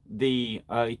he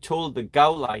told the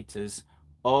Gauleiters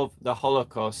of the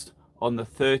Holocaust on the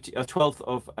 12th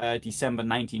of December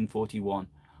 1941.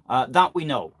 That we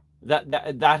know.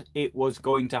 that it was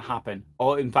going to happen,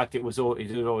 or in fact it had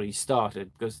already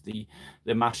started, because the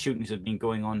mass shootings had been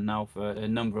going on now for a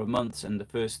number of months, and the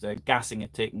first gassing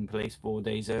had taken place 4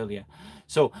 days earlier.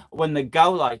 So when the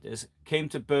Gauleiters came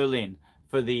to Berlin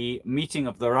for the meeting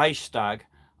of the Reichstag,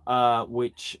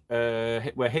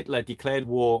 where Hitler declared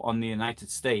war on the United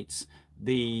States,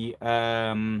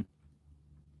 that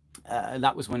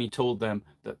was when he told them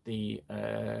that the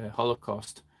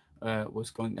Holocaust was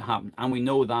going to happen. And we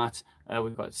know that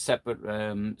we've got separate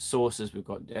sources. We've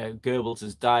got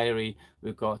Goebbels' diary,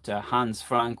 we've got Hans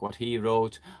Frank, what he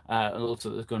wrote, and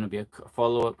also there's going to be a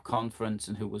follow-up conference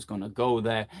and who was going to go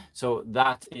there. So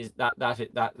that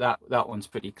one's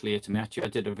pretty clear to me. Actually, I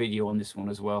did a video on this one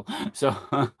as well. So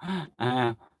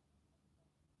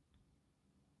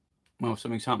well,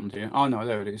 something's happened here. Oh no,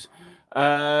 there it is.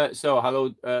 So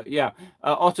hello, yeah.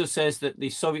 Otto says that the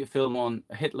Soviet film on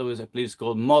Hitler was, I believe it's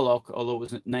called Moloch, although it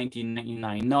was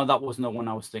 1999. No, that wasn't the one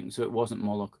I was thinking, so it wasn't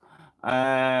Moloch.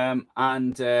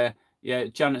 Yeah,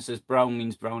 Janet says brown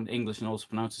means brown English and also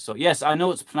pronounces so. Yes, I know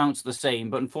it's pronounced the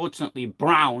same, but unfortunately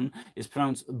brown is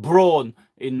pronounced brawn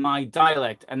in my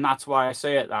dialect, and that's why I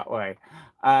say it that way.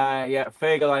 Yeah,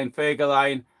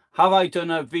 Fergeline. Have I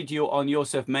done a video on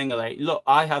Josef Mengele? Look,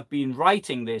 I have been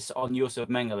writing this on Josef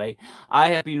Mengele. I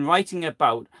have been writing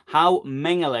about how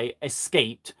Mengele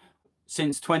escaped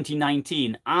since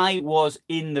 2019. I was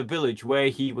in the village where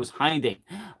he was hiding.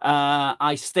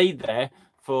 I stayed there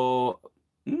for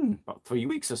about 3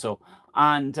 weeks or so,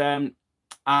 and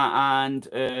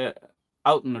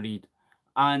Altenried.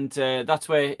 And that's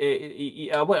where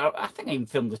well, I think I even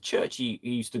filmed the church he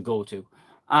used to go to.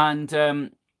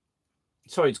 And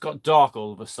sorry, it's got dark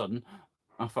all of a sudden.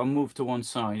 If I move to one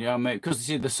side, yeah, because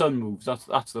you see the sun moves.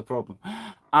 That's the problem.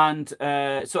 And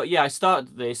so yeah, I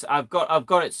started this. I've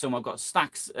got it somewhere. I've got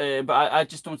stacks, but I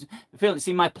just don't feel it.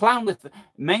 See, my plan with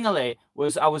Mengele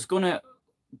was I was gonna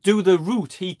do the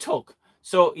route he took.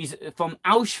 So he's from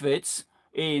Auschwitz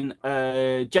in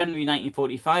January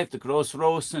 1945 to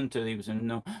Gross-Rosen, till he was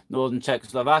in northern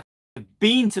Czechoslovakia.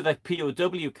 Been to the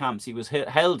POW camps he was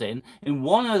held in. In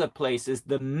one of the places,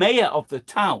 the mayor of the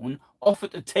town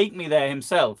offered to take me there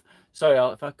himself. Sorry,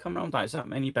 if I come around that, is that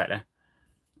any better?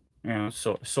 Yeah,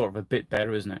 sort of a bit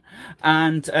better, isn't it?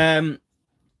 And so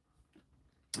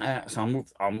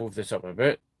I'll move this up a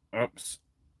bit. Oops.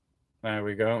 There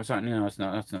we go. No, it's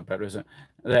not. That's not better, is it?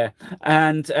 There.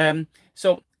 And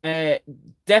so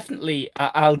definitely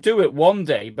I'll do it one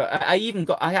day. But I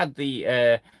had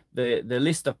the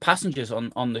list of passengers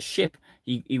on the ship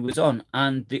he was on,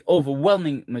 and the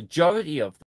overwhelming majority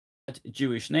of them had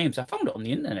Jewish names. I found it on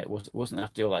the internet. It wasn't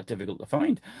actually all that difficult to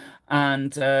find.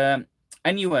 And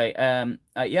anyway,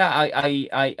 yeah,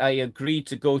 I agreed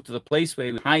to go to the place where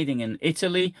he was hiding in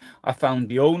Italy. I found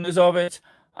the owners of it,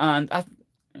 and I've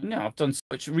done so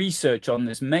much research on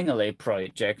this Mengele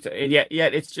project, yet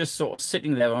it's just sort of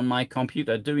sitting there on my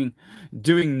computer doing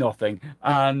nothing,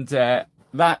 and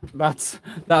that's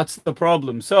the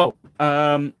problem. So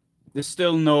there's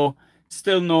still no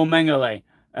Mengele.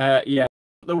 Yeah,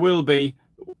 there will be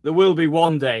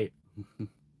one day.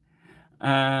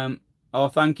 Oh,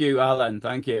 thank you, Alan.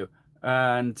 Thank you.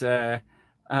 And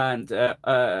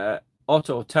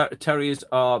Otto, terriers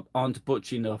aren't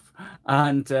butch enough.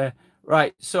 And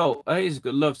right, so here's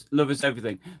good. Love is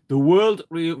everything. The world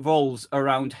revolves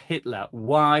around Hitler.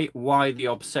 Why the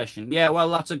obsession? Yeah, well,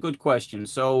 that's a good question.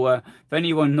 So if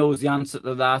anyone knows the answer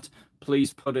to that,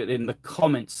 please put it in the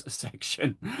comments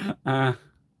section.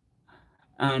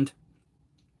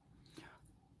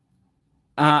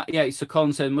 Yeah, so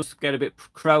Colin said must get a bit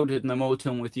crowded in the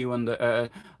motorhome with you and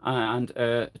Tosha.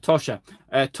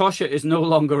 Tosha is no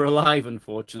longer alive,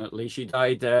 unfortunately. She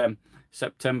died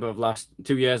September of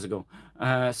 2 years ago.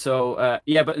 Yeah,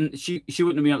 but she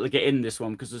wouldn't have been able to get in this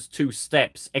one because there's 2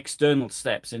 steps, external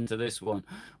steps into this one,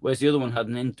 whereas the other one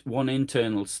had one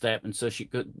internal step, and so she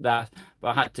could that.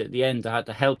 But at the end, I had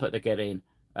to help her to get in.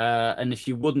 And if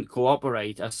she wouldn't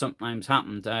cooperate, as sometimes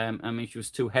happened, I mean, she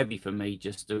was too heavy for me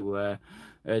just to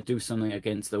do something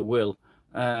against her will.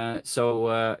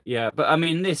 Yeah, but I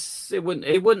mean, it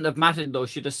wouldn't have mattered though.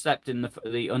 She'd have stepped in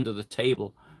the under the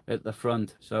table at the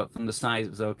front, so from the side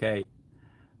it was okay.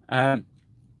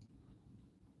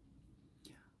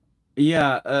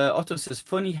 Yeah, Otto says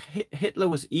funny. Hitler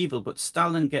was evil, but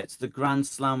Stalin gets the grand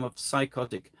slam of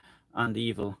psychotic and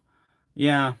evil.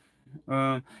 Yeah.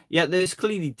 Yeah, there's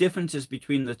clearly differences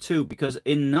between the two, because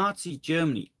in Nazi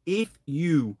Germany, if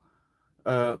you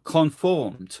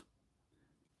conformed,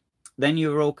 then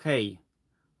you're okay,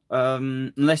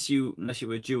 unless you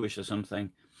were Jewish or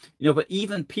something, But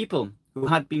even people who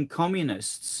had been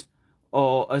communists,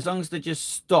 or as long as they just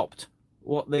stopped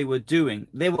what they were doing,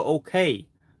 they were okay.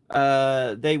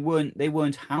 They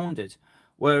weren't hounded.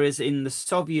 Whereas in the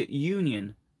Soviet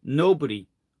Union, nobody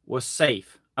was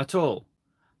safe at all.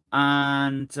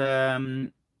 And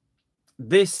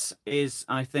this is,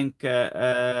 I think,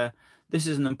 this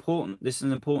is an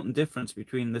important difference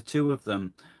between the two of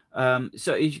them.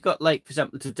 So if you've got, like, for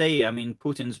example, today, I mean,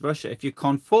 Putin's Russia, if you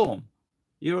conform,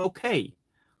 you're okay.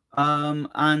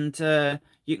 And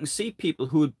you can see people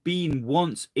who had been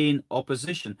once in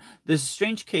opposition. There's a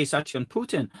strange case actually on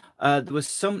Putin. There was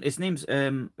his name's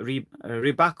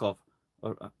Rybakov,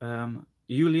 or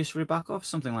Julius Rybakov,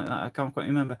 something like that. I can't quite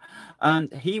remember.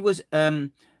 And he was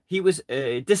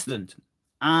dissident,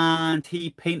 and he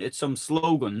painted some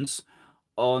slogans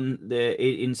on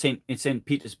in Saint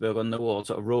Petersburg on the wall,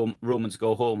 sort of Romans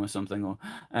go home or something, or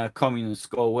communists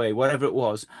go away, whatever it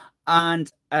was.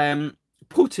 And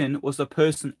Putin was the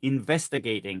person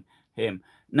investigating him.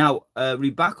 Now,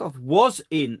 Rybakov was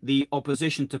in the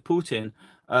opposition to Putin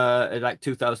like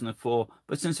 2004,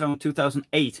 but since around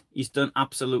 2008, he's done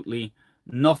absolutely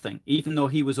nothing, even though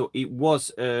he was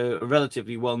a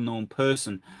relatively well-known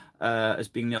person as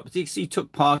being the opposite. He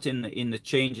took part in the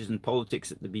changes in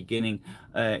politics at the beginning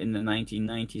in the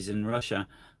 1990s in Russia.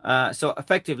 So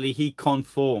effectively, he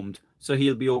conformed, so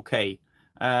he'll be okay,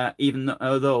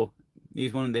 although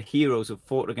he's one of the heroes who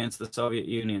fought against the Soviet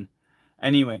Union.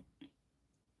 Anyway,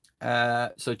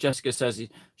 so Jessica says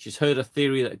she's heard a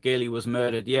theory that Gailey was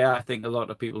murdered. Yeah, I think a lot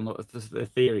of people know the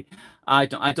theory. I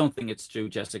don't think it's true,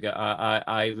 Jessica.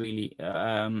 I really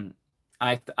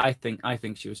I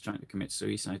think she was trying to commit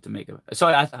suicide to make a.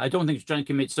 Sorry, I don't think she's trying to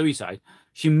commit suicide.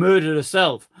 She murdered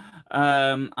herself.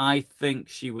 I think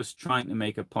she was trying to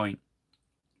make a point,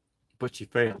 but she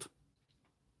failed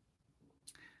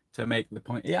to make the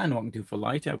point. Yeah, I know what I can do for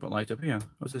light. I've got light up here.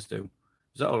 What's this do?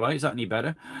 Is that all right? Is that any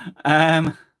better?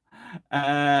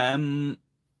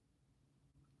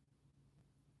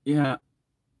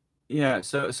 Yeah.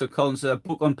 So Colin said a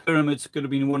book on pyramids could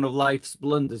have been one of life's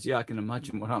blunders. Yeah, I can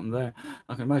imagine what happened there.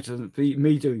 I can imagine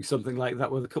me doing something like that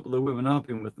with a couple of women I've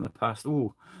been with in the past.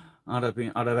 Ooh, I'd have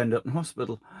ended up in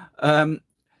hospital.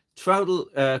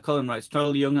 Colin writes,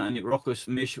 Troudel, Young, and Rocco's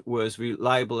Mish was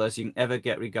reliable as you can ever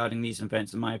get regarding these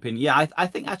events, in my opinion. Yeah, I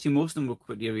think actually most of them were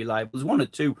pretty reliable. There's one or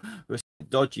two who were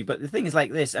dodgy, but the thing is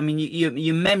like this. I mean,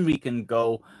 your memory can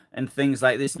go and things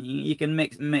like this, and you can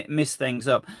miss things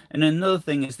up. And another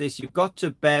thing is this: you've got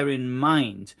to bear in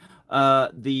mind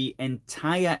the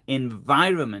entire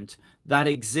environment that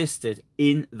existed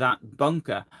in that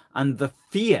bunker and the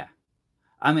fear.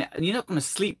 I mean, you're not going to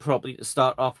sleep properly to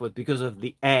start off with because of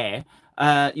the air.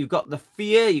 You've got the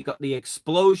fear, you've got the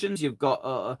explosions, you've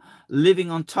got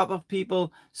living on top of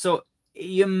people. So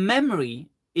your memory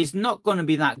is not going to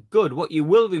be that good. What you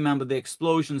will remember, the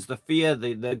explosions, the fear,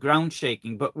 the ground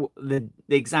shaking, but the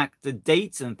exact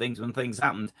dates and things when things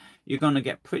happened, you're going to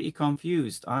get pretty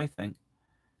confused, I think.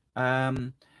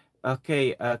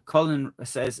 Okay, Colin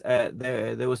says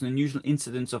there was an unusual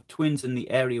incidence of twins in the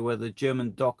area where the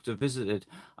German doctor visited.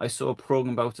 I saw a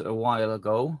program about it a while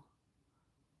ago.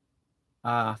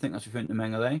 I think that's referring to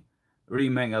Mengele.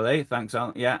 Mengele, thanks,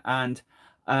 Alan. Yeah, and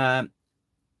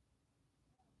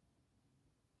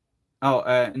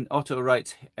and Otto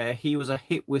writes, he was a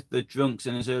hit with the drunks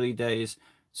in his early days,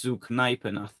 zu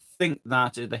Kneipen. I think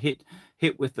that the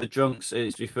hit with the drunks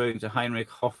is referring to Heinrich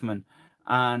Hoffmann.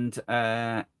 And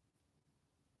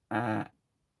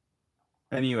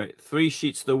anyway, 3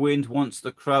 sheets to the wind. Once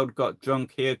the crowd got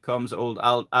drunk, here comes old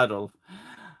Adolf.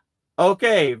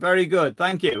 Okay, very good.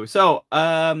 Thank you. So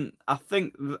I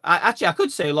think I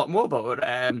could say a lot more about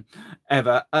it,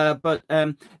 Eva, but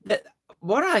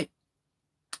what I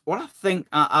think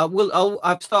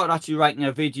I've started actually writing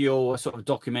a video, a sort of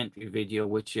documentary video,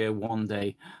 which one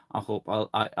day I hope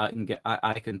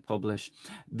I can publish.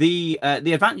 The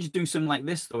advantage of doing something like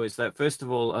this, though, is that first of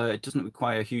all, it doesn't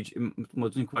require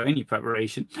doesn't require any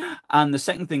preparation, and the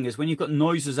second thing is when you've got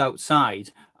noises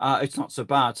outside, it's not so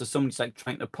bad. So somebody's like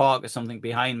trying to park or something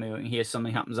behind me, or you hear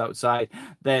something happens outside,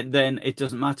 then it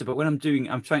doesn't matter. But when I'm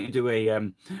trying to do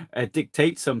a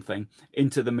dictate something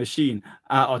into the machine,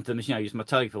 onto the machine, I use my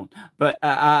telephone. But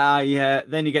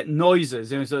then you get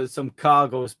noises. So some car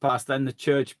goes past, then the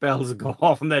church bells go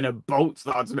off, and then a boat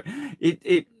starts.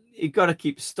 You got to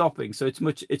keep stopping, so it's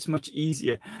much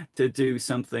easier to do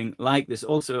something like this.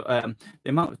 Also, the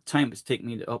amount of time it's taken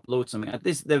me to upload something.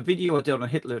 The video I did on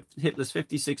Hitler's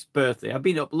 56th birthday, I've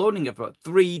been uploading it for about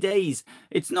 3 days.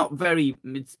 It's not very.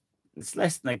 It's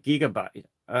less than a gigabyte.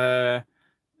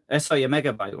 Sorry, a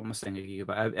megabyte. What am I saying? A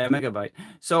gigabyte, a megabyte.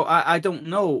 So I don't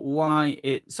know why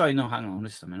it. Sorry, no, hang on.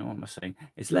 Just a minute. What am I saying?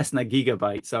 It's less than a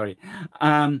gigabyte. Sorry.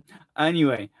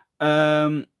 Anyway.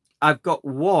 I've got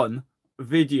one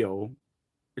video.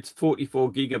 It's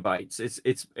 44 gigabytes.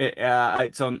 It's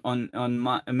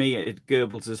on me at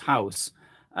Goebbels's house.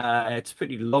 It's a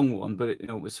pretty long one, but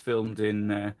it was filmed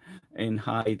in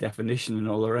high definition and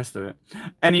all the rest of it.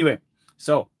 Anyway,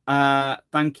 so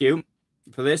thank you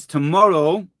for this.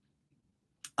 Tomorrow,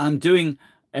 I'm doing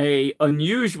a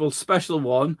unusual special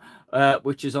one,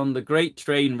 which is on the Great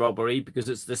Train Robbery, because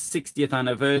it's the 60th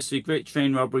anniversary. Great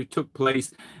Train Robbery took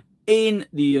place in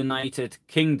the United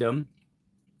Kingdom.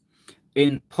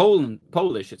 In Poland,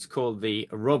 Polish, it's called the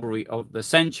Robbery of the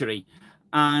Century.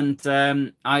 And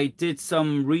I did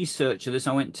some research of this.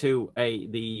 I went to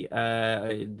the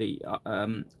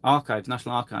archives,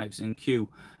 National Archives in Kew,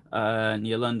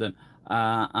 near London,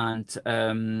 and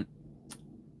I'm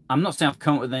not saying I've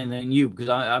come up with anything new, because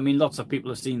I mean, lots of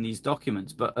people have seen these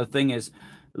documents, but the thing is,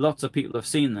 lots of people have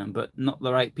seen them, but not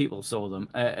the right people saw them,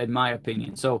 in my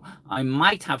opinion. So I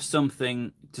might have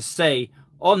something to say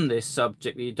on this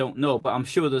subject that you don't know, but I'm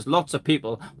sure there's lots of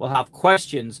people will have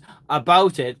questions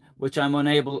about it, which I'm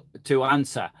unable to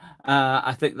answer.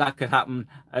 I think that could happen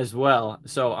as well.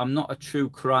 So I'm not a true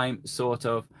crime sort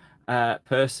of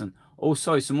person. Oh,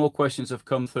 sorry, some more questions have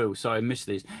come through. Sorry, I missed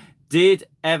these. Did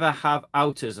ever have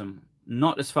autism?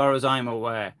 Not as far as I'm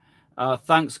aware.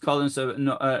 Thanks, Collins,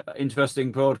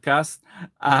 interesting broadcast.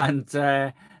 And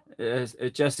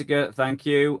Jessica, thank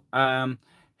you.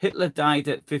 Hitler died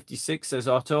at 56, says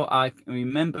Otto. I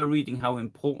remember reading how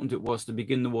important it was to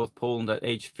begin the war with Poland at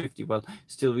age 50, well,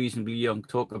 still reasonably young.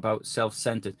 Talk about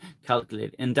self-centered,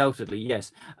 calculated. Undoubtedly,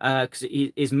 yes. Because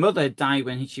his mother died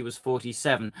when she was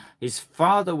 47. His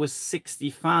father was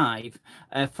 65.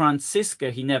 Francisca,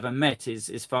 he never met,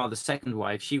 his father's second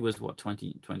wife. She was, what,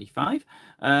 25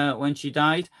 when she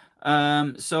died.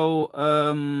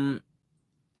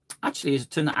 Actually, it's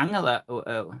to Angela.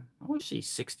 Was she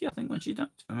 60? I think when she died,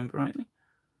 if I remember rightly.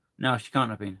 No, she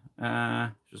can't have been.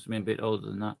 Just been a bit older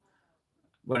than that.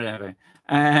 Whatever.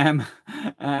 Yeah.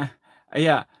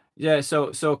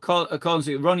 So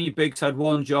Collins, Ronnie Biggs had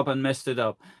one job and messed it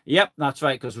up. Yep, that's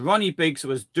right. Because Ronnie Biggs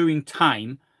was doing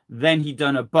time, then he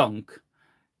done a bunk.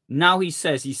 Now he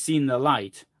says he's seen the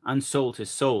light and sold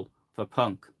his soul for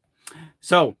punk.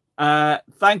 So.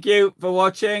 Thank you for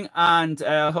watching, and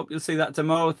I hope you'll see that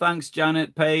tomorrow. Thanks,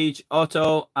 Janet, Paige,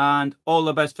 Otto, and all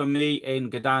the best from me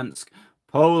in Gdansk,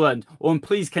 Poland. Oh, and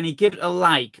please, can you give it a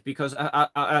like, because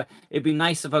it'd be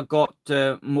nice if I got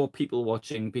more people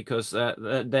watching, because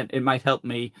then it might help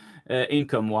me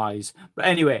income-wise. But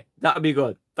anyway, that would be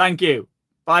good. Thank you.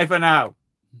 Bye for now.